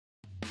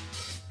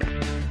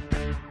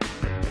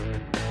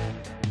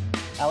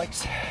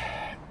Alex,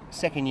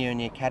 second year in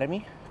the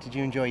academy. Did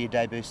you enjoy your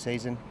debut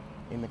season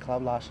in the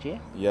club last year?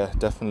 Yeah,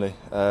 definitely.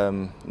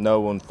 No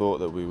one thought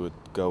that we would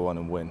go on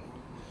and win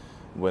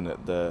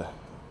at the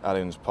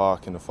Allianz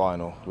Park in the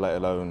final, let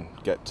alone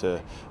get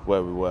to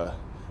where we were.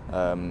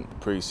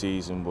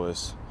 Pre-season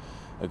was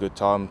a good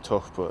time,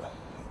 tough but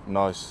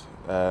nice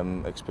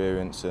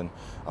experience, and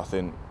I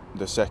think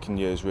the second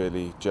year's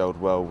really gelled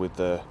well with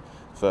the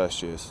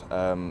first years,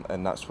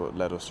 and that's what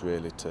led us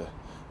really to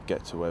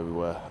get to where we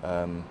were.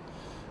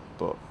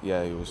 But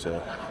yeah, it was a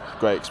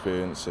great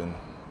experience, and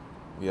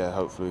yeah,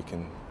 hopefully we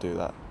can do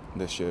that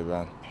this year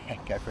around.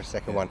 Go for a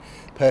second one.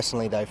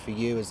 Personally though, for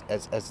you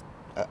as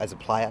a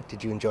player,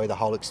 did you enjoy the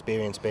whole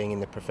experience being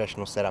in the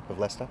professional setup of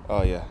Leicester?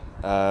 Oh yeah,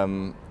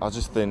 I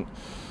just think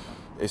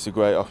it's a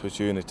great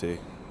opportunity.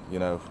 You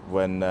know,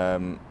 when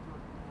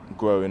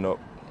growing up,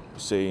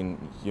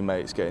 seeing your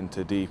mates get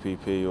into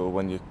DPP, or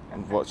when you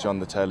watch on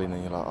the telly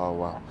and you're like, oh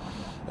wow.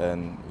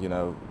 And you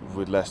know,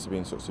 with Leicester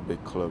being such a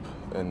big club,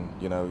 and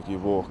you know, you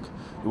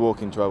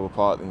walk into Oval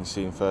Park and you're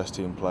seeing first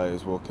team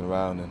players walking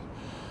around, and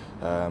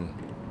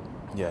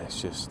yeah, it's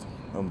just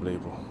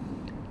unbelievable.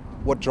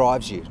 What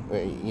drives you?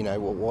 You know,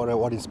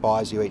 what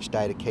inspires you each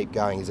day to keep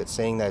going? Is it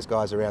seeing those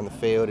guys around the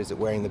field? Is it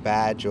wearing the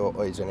badge,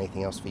 or is there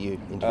anything else for you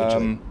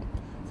individually?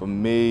 For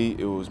me,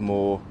 it was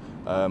more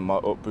my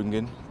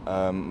upbringing.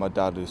 My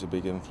dad was a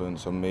big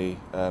influence on me.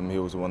 He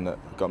was the one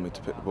that got me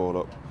to pick the ball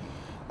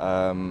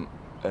up.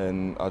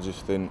 And I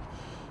just think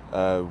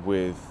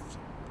with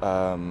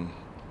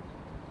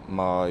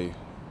my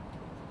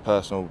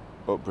personal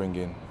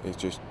upbringing, it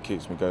just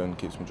keeps me going,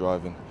 keeps me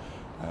driving.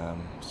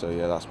 So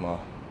yeah, that's my...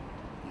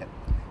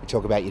 You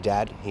talk about your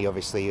dad. He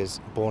obviously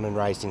is born and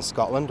raised in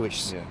Scotland,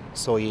 which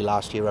saw you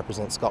last year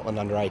represent Scotland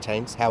under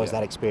 18s. How was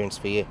that experience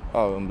for you?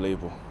 Oh,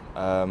 unbelievable.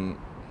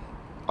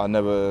 I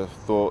never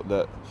thought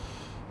that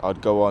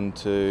I'd go on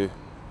to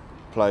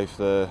play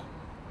for the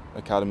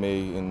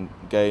academy in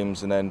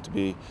games and then to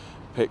be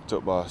picked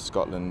up by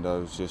Scotland. I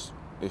was just,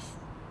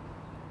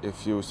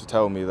 if you was to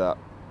tell me that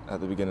at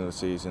the beginning of the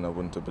season, I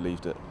wouldn't have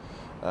believed it.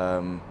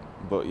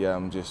 But yeah,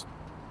 I'm just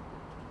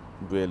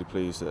really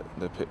pleased that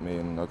they picked me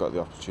and I got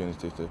the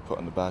opportunity to put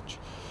on the badge.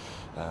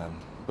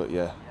 But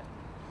yeah.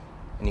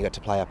 And you got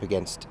to play up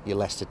against your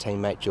Leicester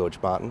teammate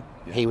George Martin.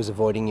 Yeah. He was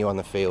avoiding you on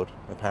the field,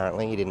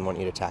 apparently. He didn't want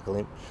you to tackle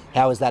him.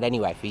 How was that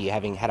anyway for you,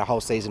 having had a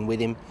whole season with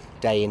him,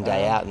 day in,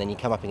 day out, and then you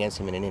come up against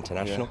him in an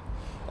international?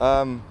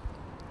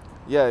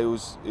 Yeah, it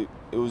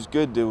was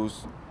good.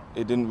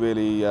 It didn't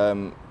really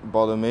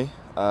bother me.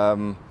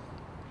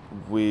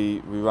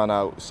 We ran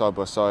out side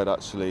by side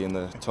actually in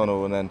the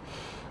tunnel, and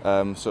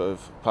then sort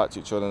of patched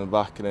each other in the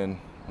back, and then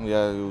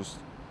yeah, it was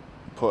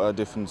put our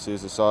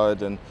differences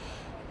aside and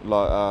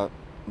like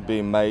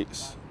being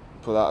mates,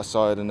 put that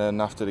aside, and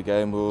then after the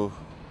game we were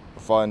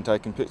fine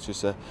taking pictures.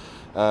 So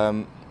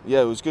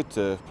yeah, it was good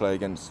to play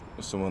against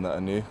someone that I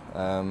knew.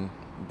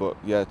 But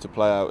yeah, to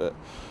play out at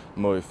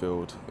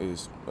Murrayfield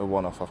is a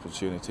one-off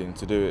opportunity, and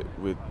to do it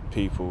with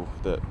people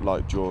that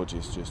like George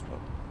is just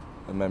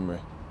a memory.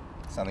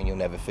 Something you'll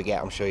never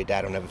forget. I'm sure your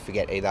dad will never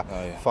forget either.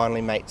 Oh, yeah. Finally,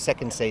 mate,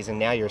 second season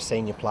now, you're a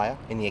senior player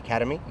in the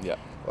academy. Yeah.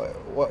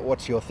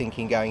 What's your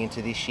thinking going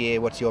into this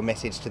year? What's your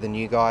message to the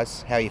new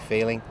guys? How are you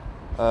feeling?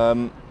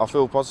 I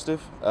feel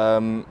positive.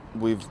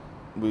 We've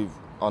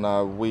on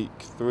our week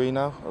 3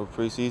 now of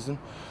pre-season,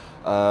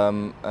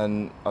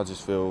 and I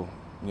just feel,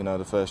 you know,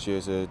 the first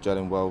years are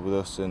gelling well with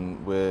us,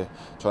 and we're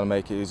trying to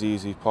make it as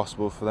easy as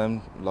possible for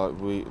them, like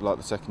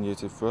the second year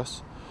did for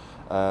us.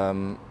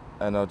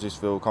 And I just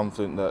feel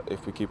confident that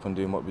if we keep on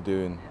doing what we're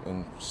doing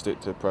and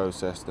stick to the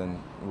process,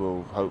 then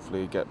we'll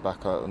hopefully get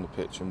back out on the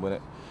pitch and win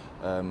it.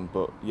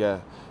 But yeah,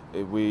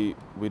 we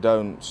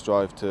don't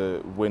strive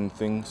to win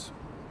things.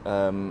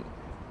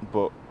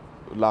 But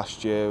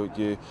last year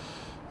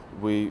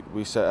we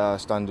set our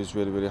standards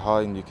really, really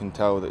high, and you can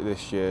tell that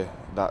this year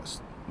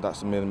that's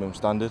the minimum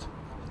standard.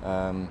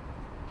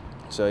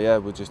 So yeah,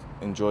 we're just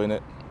enjoying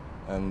it,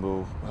 and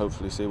we'll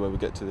hopefully see where we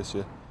get to this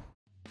year.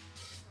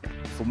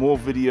 For more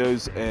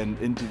videos and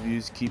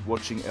interviews, keep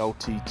watching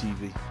LT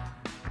TV.